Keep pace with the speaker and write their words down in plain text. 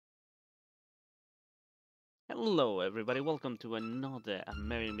Hello everybody, welcome to another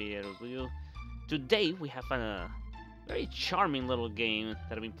Amerime Media review. Today we have a very charming little game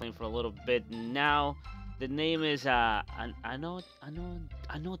that I've been playing for a little bit now. The name is Anodyne, Anodyne,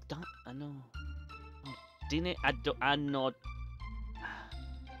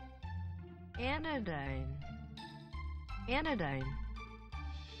 Anodyne,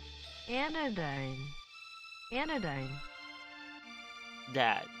 Anodyne,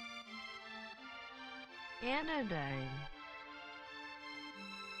 that Anodyne.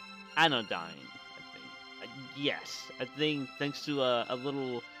 Anodyne, I think. Yes, I think thanks to a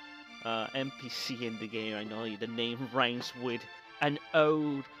little NPC in the game, I know the name rhymes with an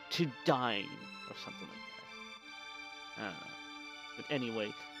ode to dying or something like that. I don't know. But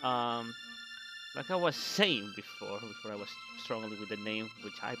anyway, like I was saying before I was struggling with the name,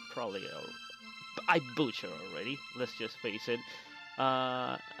 which I butcher already. Let's just face it.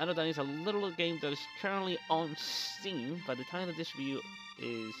 Anodyne is a little game that is currently on Steam. By the time that this review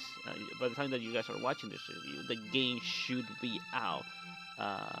is, by the time that you guys are watching this review, the game should be out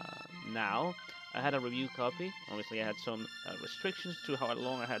now. I had a review copy. Obviously, I had some restrictions to how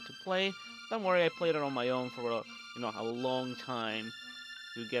long I had to play. Don't worry, I played it on my own for a long time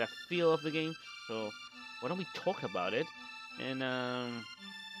to get a feel of the game. So why don't we talk about it, and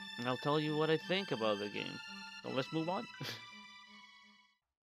I'll tell you what I think about the game. So let's move on.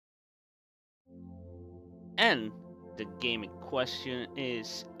 And the game in question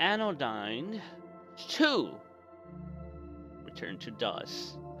is Anodyne 2 Return to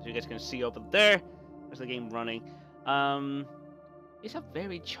Dust. As you guys can see over there, there's the game running. It's a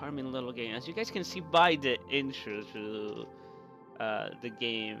very charming little game. As you guys can see by the intro to the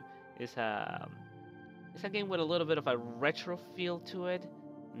game, it's a game with a little bit of a retro feel to it,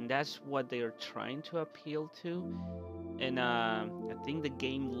 and that's what they are trying to appeal to. And I think the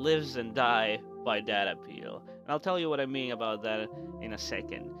game lives and dies by that appeal. And I'll tell you what I mean about that in a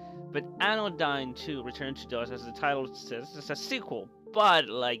second. But Anodyne 2 Return to Dust, as the title says, is a sequel. But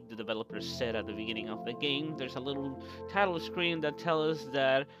like the developers said at the beginning of the game, there's a little title screen that tells us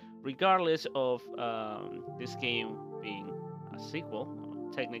that regardless of this game being a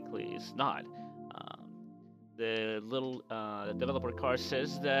sequel, technically it's not. The little developer card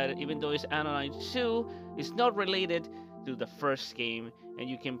says that even though it's Anodyne 2, it's not related to the first game, and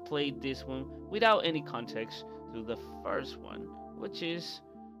you can play this one without any context to the first one, which is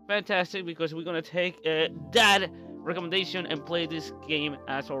fantastic because we're gonna take that recommendation and play this game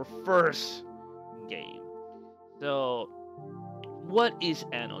as our first game. So, what is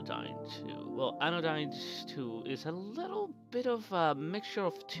Anodyne 2? Well, Anodyne 2 is a little bit of a mixture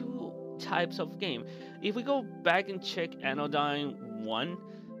of two types of game. If we go back and check Anodyne 1,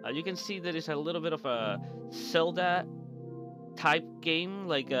 you can see that it's a little bit of a Zelda type game,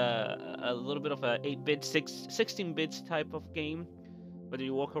 like a little bit of a 8-bit, 16 bits type of game, whether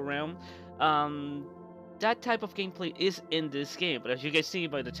you walk around. That type of gameplay is in this game, but as you can see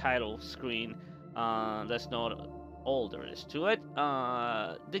by the title screen, that's not all there is to it.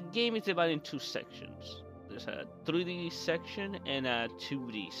 The game is divided in two sections. There's a 3D section and a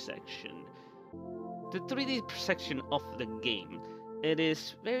 2D section. The 3D section of the game, it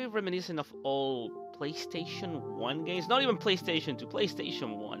is very reminiscent of all PlayStation 1 games, not even PlayStation 2,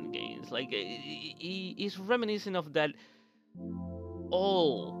 PlayStation 1 games. Like, it's reminiscent of that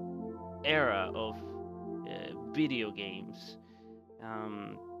old era of video games.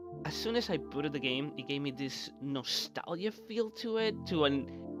 As soon as I booted the game, it gave me this nostalgia feel to it, to an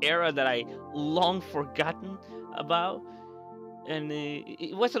era that I long forgotten about, and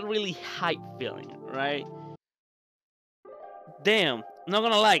it was a really hype feeling, right? Damn, I'm not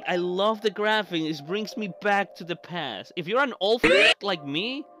gonna lie, I love the graphics. It brings me back to the past. If you're an old like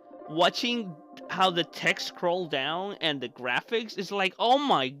me, watching how the text scroll down and the graphics, it's like, oh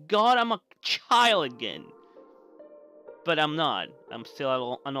my god, I'm a child again. But I'm not. I'm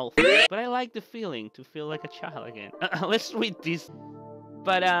still an old but I like the feeling to feel like a child again. Let's read this.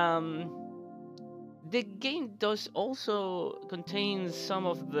 But the game does also contain some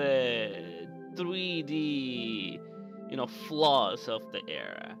of the 3D, flaws of the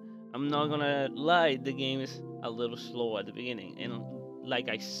era. I'm not gonna lie, the game is a little slow at the beginning, and like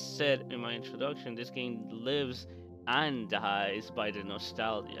I said in my introduction, this game lives and dies by the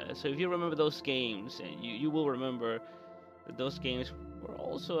nostalgia. So if you remember those games, you will remember that those games were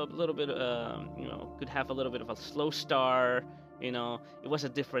also a little bit, could have a little bit of a slow start. It was a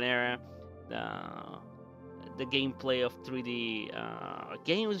different era. The gameplay of 3D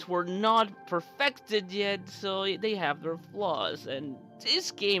games were not perfected yet, so they have their flaws. And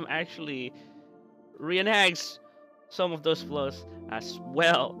this game actually reenacts some of those flaws as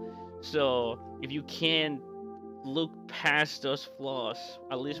well. So if you can look past those flaws,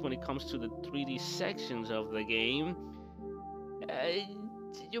 at least when it comes to the 3D sections of the game,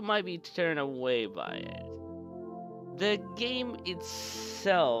 you might be turned away by it. The game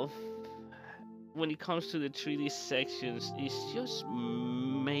itself, when it comes to the 3D sections, is just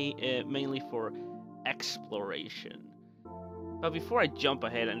mainly for exploration. But before I jump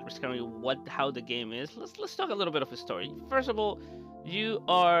ahead and tell you how the game is, let's talk a little bit of a story. First of all, you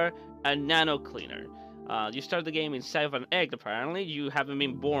are a nano cleaner. You start the game inside of an egg. Apparently, you haven't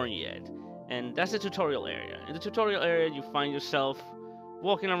been born yet, and that's the tutorial area. In the tutorial area, you find yourself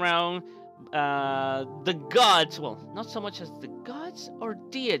walking around. The gods, well, not so much as the gods or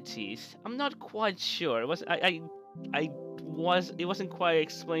deities. I'm not quite sure. It wasn't quite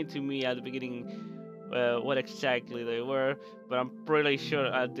explained to me at the beginning what exactly they were, but I'm pretty sure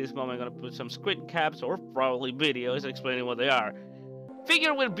at this moment I'm gonna put some screen caps or probably videos explaining what they are.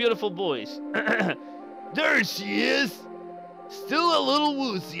 Figure with beautiful voice. There she is! Still a little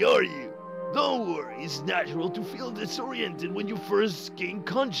woozy, are you? Don't worry, it's natural to feel disoriented when you first gain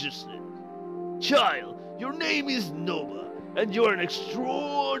consciousness. Child, your name is Nova, and you're an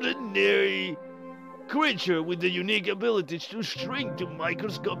extraordinary creature with the unique ability to shrink to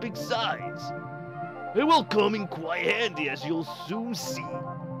microscopic size. It will come in quite handy, as you'll soon see.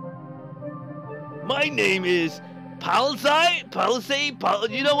 My name is Palisade,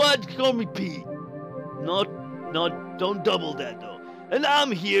 you know what? Call me P. Don't double that though. And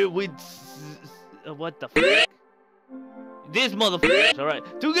I'm here with what the fuck? This motherfucker. All right.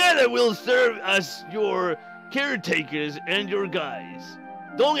 Together we'll serve as your caretakers and your guides.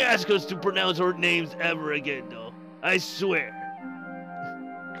 Don't ask us to pronounce our names ever again, though. I swear.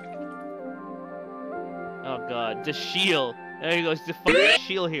 Oh god, the shield. There he goes, the fucking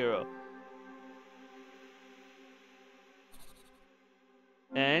shield hero.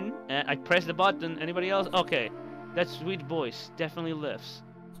 And I press the button. Anybody else? Okay. That sweet voice definitely lifts.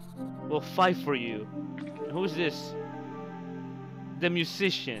 We'll fight for you. Who's this? The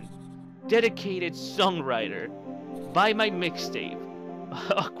musician. Dedicated songwriter. Buy my mixtape.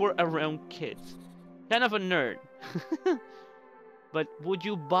 Awkward around kids. Kind of a nerd. But would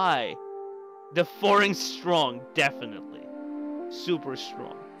you buy the foreign strong? Definitely. Super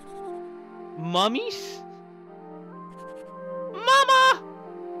strong. Mummies? Mama!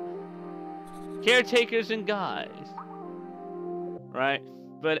 Caretakers and guys. Right?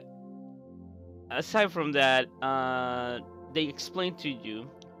 But aside from that, they explain to you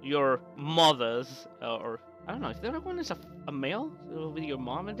your mothers, or I don't know if the other one is a male, so it'll be your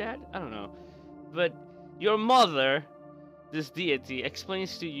mom and dad. I don't know, but your mother, this deity,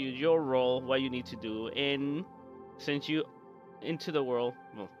 explains to you your role, what you need to do, and sends you into the world.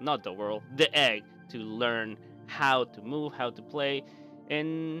 Well, not the world, the egg, to learn how to move, how to play,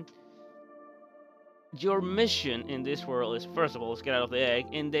 and your mission in this world is, first of all, is get out of the egg,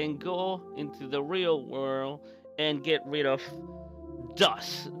 and then go into the real world and get rid of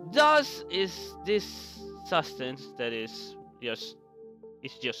dust. Dust is this substance that is just,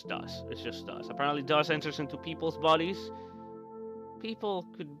 it's just dust. It's just dust. Apparently dust enters into people's bodies. People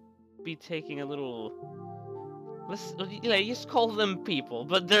could be taking a little, let's just call them people,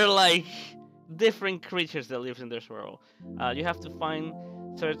 but they're like different creatures that live in this world. You have to find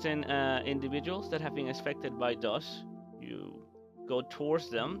certain individuals that have been affected by dust. You go towards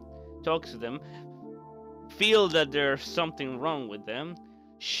them, talk to them, feel that there's something wrong with them,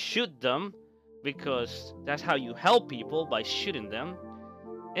 shoot them, because that's how you help people, by shooting them,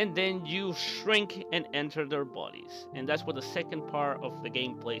 and then you shrink and enter their bodies. And that's where the second part of the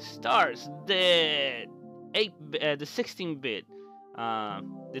gameplay starts. The 16-bit,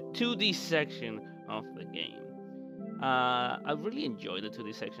 the 2D section of the game. I really enjoy the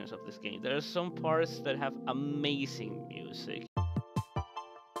 2D sections of this game. There are some parts that have amazing music.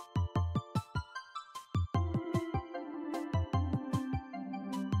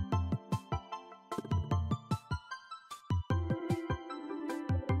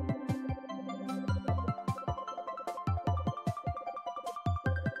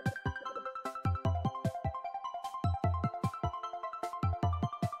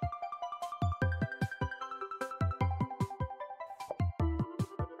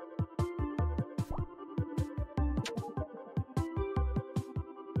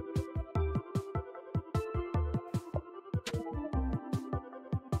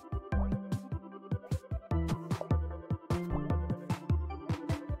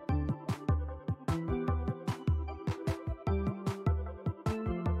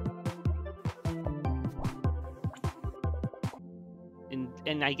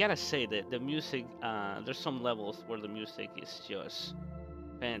 And I gotta say that the music, there's some levels where the music is just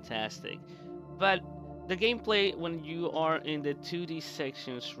fantastic, but the gameplay when you are in the 2D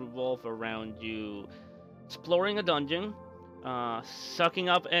sections revolve around you exploring a dungeon, sucking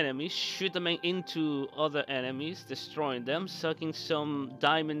up enemies, shoot them into other enemies, destroying them, sucking some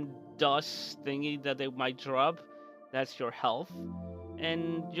diamond dust thingy that they might drop. That's your health.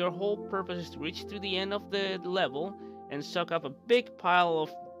 And your whole purpose is to reach to the end of the level and suck up a big pile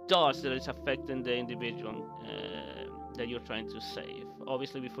of dust that is affecting the individual that you're trying to save.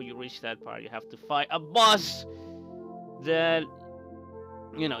 Obviously, before you reach that part, you have to fight a boss that,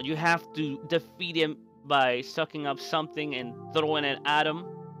 you know, you have to defeat him by sucking up something and throwing it at him.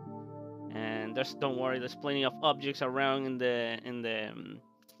 And don't worry, there's plenty of objects around in the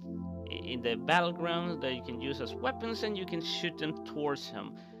battleground that you can use as weapons, and you can shoot them towards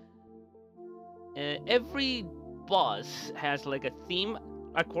him. Every boss has like a theme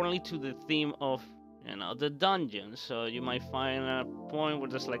according to the theme of, you know, the dungeon. So you might find a point where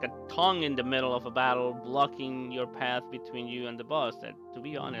there's like a tongue in the middle of a battle blocking your path between you and the boss. That, to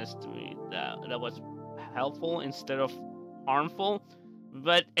be honest, to me, that was helpful instead of harmful.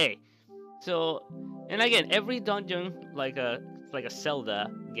 But hey, so, and again, every dungeon, like a Zelda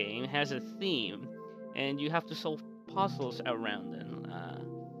game, has a theme, and you have to solve puzzles around it.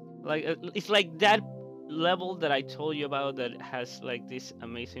 It's like that level that I told you about that has like this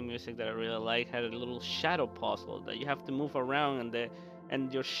amazing music that I really like, had a little shadow puzzle that you have to move around,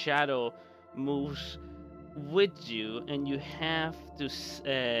 and your shadow moves with you, and you have to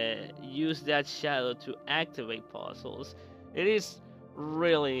use that shadow to activate puzzles. It is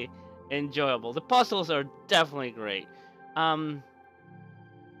really enjoyable. The puzzles are definitely great.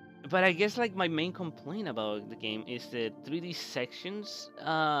 But I guess like my main complaint about the game is the 3D sections.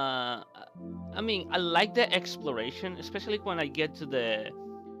 I mean, I like the exploration, especially when I get to the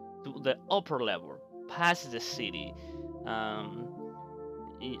upper level, past the city. I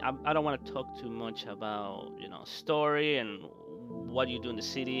don't want to talk too much about, you know, story and what you do in the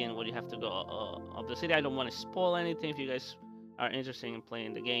city and what you have to go of the city. I don't want to spoil anything if you guys are interested in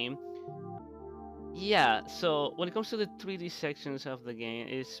playing the game. Yeah, so when it comes to the 3D sections of the game,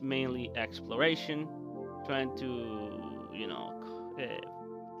 it's mainly exploration, trying to, you know,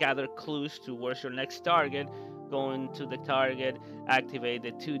 gather clues to where's your next target, going to the target, activate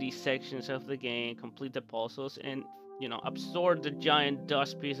the 2D sections of the game, complete the puzzles, and, you know, absorb the giant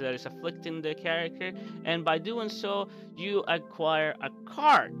dust piece that is afflicting the character. And by doing so, you acquire a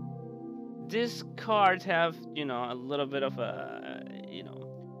card. These cards have, you know, a little bit of a, you know,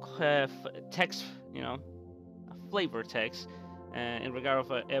 text, you know, a flavor text in regard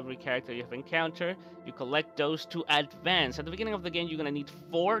of every character you have encountered. You collect those to advance. At the beginning of the game, you're gonna need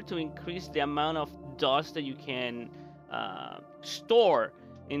 4 to increase the amount of dust that you can store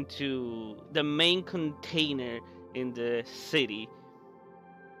into the main container in the city.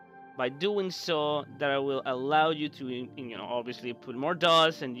 By doing so, that will allow you to, you know, obviously put more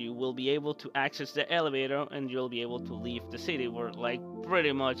dust, and you will be able to access the elevator, and you'll be able to leave the city, where like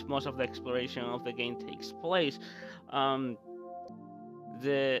pretty much most of the exploration of the game takes place.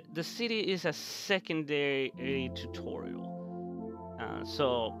 The city is a secondary tutorial,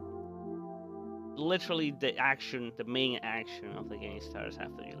 so literally the main action of the game starts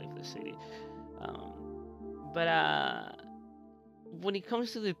after you leave the city. But when it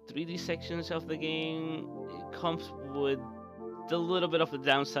comes to the 3D sections of the game, it comes with a little bit of the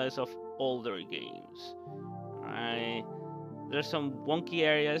downsides of older games. Right? There's some wonky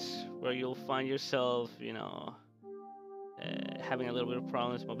areas where you'll find yourself, you know, having a little bit of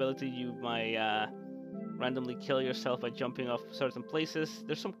problems with mobility. You might randomly kill yourself by jumping off certain places.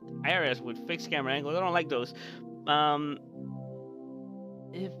 There's some areas with fixed camera angles. I don't like those.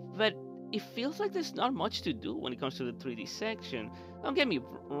 But it feels like there's not much to do when it comes to the 3D section. Don't get me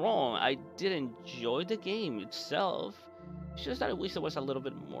wrong, I did enjoy the game itself. It's just that I wish there was a little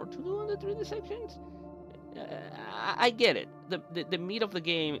bit more to do in the 3D sections. I get it. The meat of the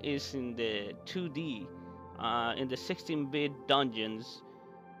game is in the 2D, in the 16-bit dungeons.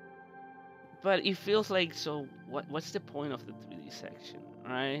 But it feels like, so what's the point of the 3D section,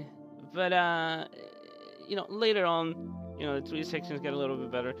 right? But you know, later on, you know, the 3D sections get a little bit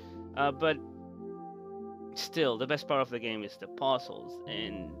better. But still, the best part of the game is the puzzles,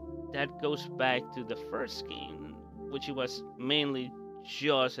 and that goes back to the first game, which it was mainly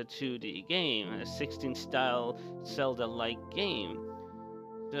just a 2D game, a 16-style Zelda-like game.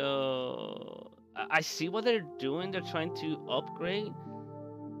 So I see what they're doing. They're trying to upgrade,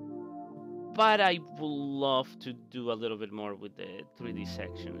 but I would love to do a little bit more with the 3D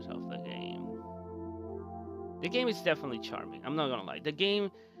sections of the game. The game is definitely charming. I'm not gonna lie. The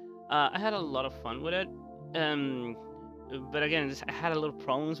game, I had a lot of fun with it. But again, I had a little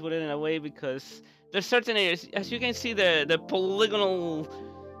problems with it in a way because there's certain areas, as you can see, the polygonal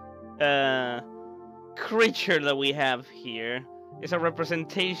creature that we have here is a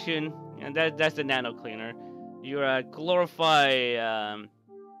representation, and that's the nano cleaner. You're a glorified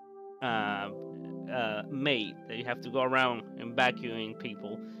maid that you have to go around and vacuuming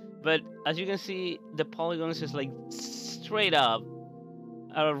people. But as you can see, the polygons is like straight up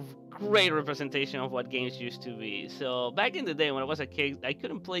a great representation of what games used to be. So back in the day when I was a kid, I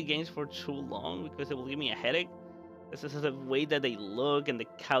couldn't play games for too long because it would give me a headache. This is the way that they look and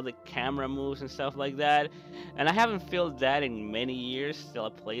how the camera moves and stuff like that. And I haven't felt that in many years. Still, I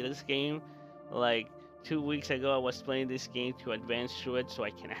play this game. Like 2 weeks ago, I was playing this game to advance through it so I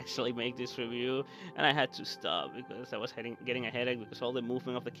can actually make this review, and I had to stop because I was getting a headache because all the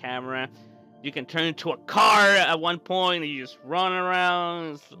movement of the camera. You can turn into a car at one point and you just run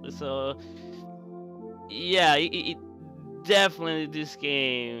around. So yeah, definitely this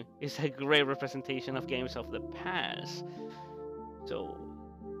game is a great representation of games of the past. So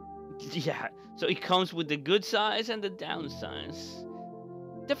yeah, so it comes with the good sides and the downsides.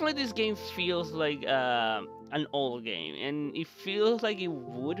 Definitely this game feels like an old game, and it feels like it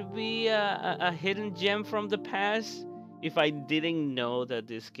would be a hidden gem from the past if I didn't know that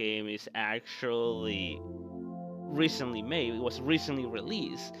this game is actually recently made. It was recently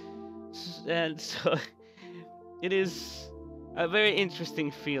released, and so it is a very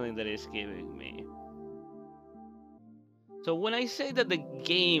interesting feeling that it's giving me. So when I say that the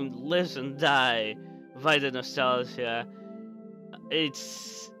game lives and dies by the nostalgia, it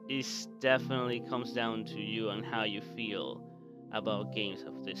definitely comes down to you and how you feel about games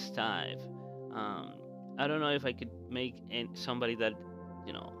of this type. I don't know if I could make somebody that,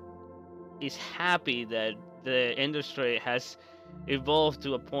 you know, is happy that the industry has evolved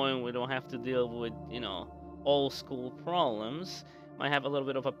to a point where we don't have to deal with, you know, old school problems. Might have a little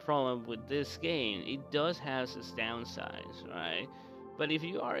bit of a problem with this game. It does have its downsides, right? But if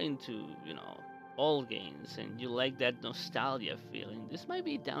you are into, you know, old games and you like that nostalgia feeling, this might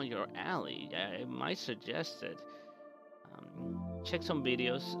be down your alley. I might suggest it. Check some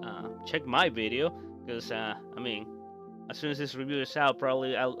videos. Check my video, because I mean, as soon as this review is out,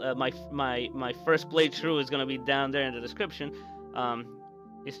 probably my first playthrough is gonna be down there in the description.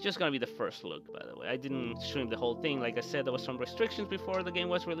 It's just gonna be the first look, by the way. I didn't stream the whole thing. Like I said, there was some restrictions before the game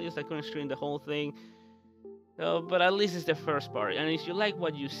was released. I couldn't stream the whole thing. But at least it's the first part. And if you like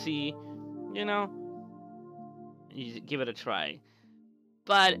what you see, you know, you give it a try.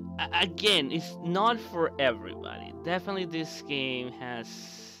 But again, it's not for everybody. Definitely, this game has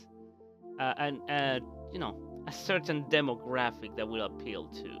you know, a certain demographic that will appeal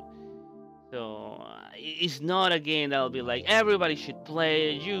to. So it's not a game that'll be like everybody should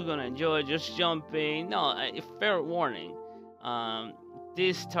play it. You're gonna enjoy it, just jumping. No, fair warning.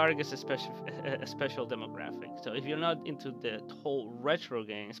 This targets a special demographic. So if you're not into the whole retro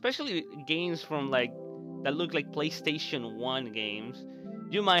game, especially games from like that look like PlayStation 1 games,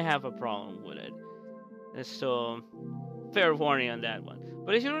 you might have a problem with it. So fair warning on that one.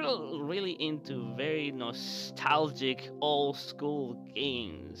 But if you're really into very nostalgic old school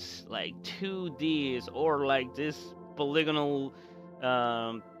games like 2Ds or like this polygonal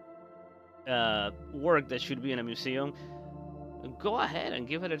work that should be in a museum, go ahead and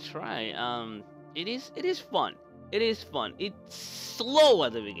give it a try. It is fun. It is fun. It's slow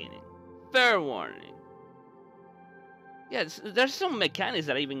at the beginning. Fair warning. Yeah, there's some mechanics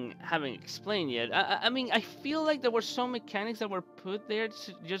that I even haven't explained yet. I mean, I feel like there were some mechanics that were put there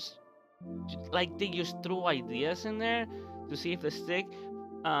to just like they just threw ideas in there to see if they stick,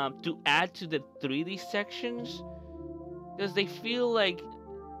 to add to the 3D sections, because they feel like,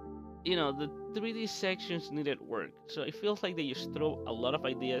 you know, the 3D sections needed work. So it feels like they just throw a lot of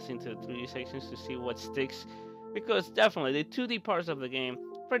ideas into the 3D sections to see what sticks, because definitely the 2D parts of the game,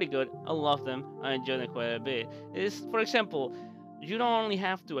 pretty good. I love them. I enjoy them quite a bit. For example, you don't only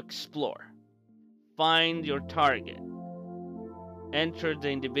have to explore, find your target, enter the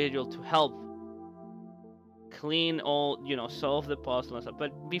individual to help clean all, you know, solve the puzzle and stuff.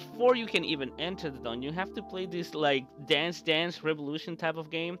 But before you can even enter the dungeon, you have to play this like Dance Revolution type of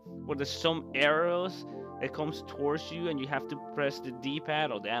game where there's some arrows that comes towards you and you have to press the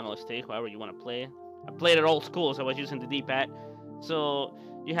D-pad or the analog stick, however you want to play. I played it old school, so I was using the D-pad. So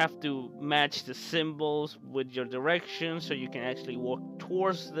you have to match the symbols with your direction so you can actually walk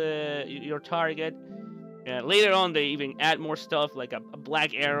towards your target. Later on, they even add more stuff like a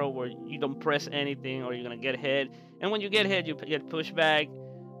black arrow where you don't press anything or you're gonna get hit. And when you get hit, you get pushed back.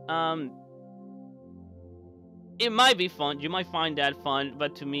 It might be fun. You might find that fun,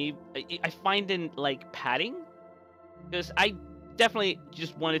 but to me, I find it like padding, because I definitely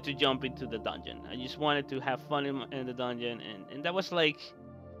just wanted to jump into the dungeon. I just wanted to have fun in the dungeon, and that was like,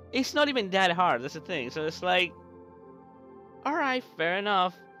 it's not even that hard. That's the thing. So it's like, all right, fair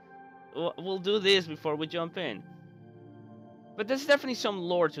enough. We'll do this before we jump in. But there's definitely some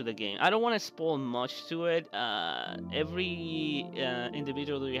lore to the game. I don't want to spoil much to it. Every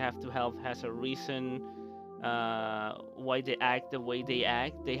individual that you have to help has a reason why they act the way they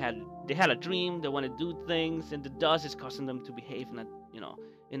act. They had a dream. They want to do things, and the dust is causing them to behave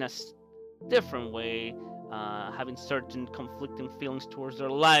in a different way, having certain conflicting feelings towards their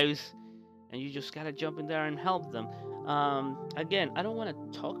lives, and you just gotta jump in there and help them. Again, I don't want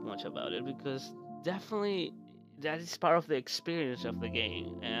to talk much about it because definitely that is part of the experience of the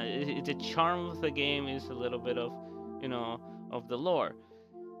game. The charm of the game is a little bit of, of the lore.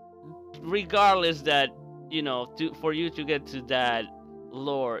 Regardless that, for you to get to that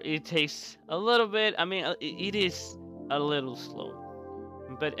lore, it takes a little bit. I mean, it is a little slow.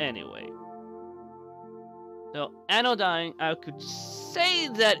 But anyway. So, Anodyne, I could say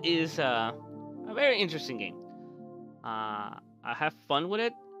that is a very interesting game. I have fun with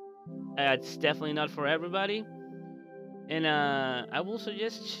it. It's definitely not for everybody. And I will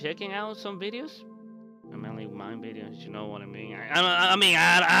suggest checking out some videos. Mainly mine videos, you know what I mean.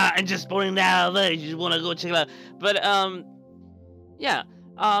 I'm just pointing that out there. You just want to go check it out. But yeah,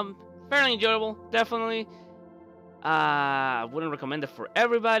 fairly enjoyable, definitely. I wouldn't recommend it for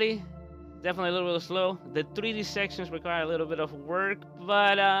everybody. Definitely a little bit slow. The 3D sections require a little bit of work,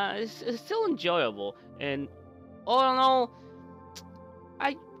 but it's still enjoyable. And all in all,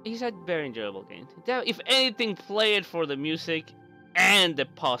 it's a very enjoyable game. If anything, play it for the music and the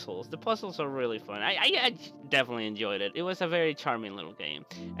puzzles. The puzzles are really fun. I definitely enjoyed it. It was a very charming little game,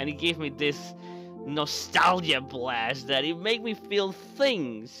 and it gave me this nostalgia blast that it made me feel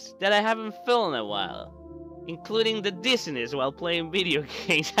things that I haven't felt in a while, including the dizziness while playing video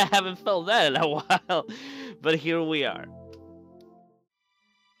games. I haven't felt that in a while, but here we are.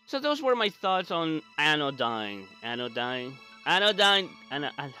 So those were my thoughts on Anodyne. Anodyne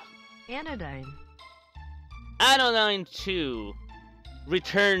 2,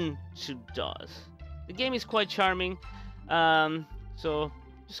 Return to Dust. The game is quite charming, so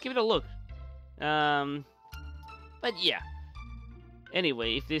just give it a look. But yeah.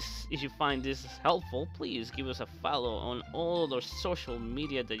 Anyway, if you find this helpful, please give us a follow on all the social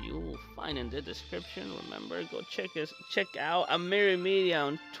media that you will find in the description. Remember, go check out Amerime Media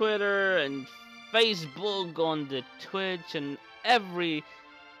on Twitter and Facebook, on the Twitch, and every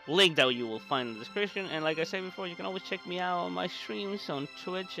link that you will find in the description. And like I said before, you can always check me out on my streams on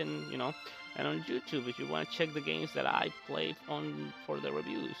Twitch and and on YouTube if you want to check the games that I play on for the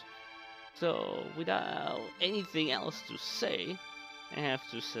reviews. So without anything else to say, I have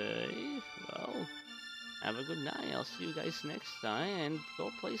to say, well, have a good night. I'll see you guys next time, and go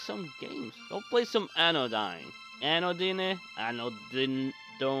play some games. Go play some Anodyne. Anodyne, Anodyne,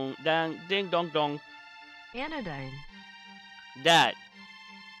 ding dong dong. Anodyne. That.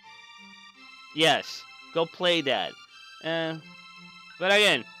 Yes, go play that. But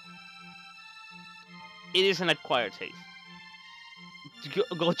again, it is an acquired taste.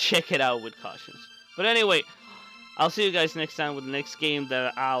 Go check it out with cautions. But anyway, I'll see you guys next time with the next game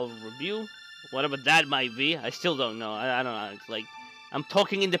that I'll review. Whatever that might be. I still don't know. I don't know. It's like, I'm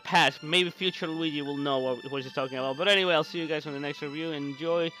talking in the past. Maybe future Luigi will know what he's talking about. But anyway, I'll see you guys on the next review.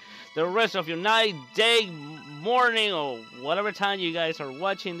 Enjoy the rest of your night, day, morning, or whatever time you guys are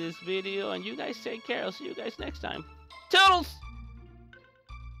watching this video. And you guys take care. I'll see you guys next time. Toodles!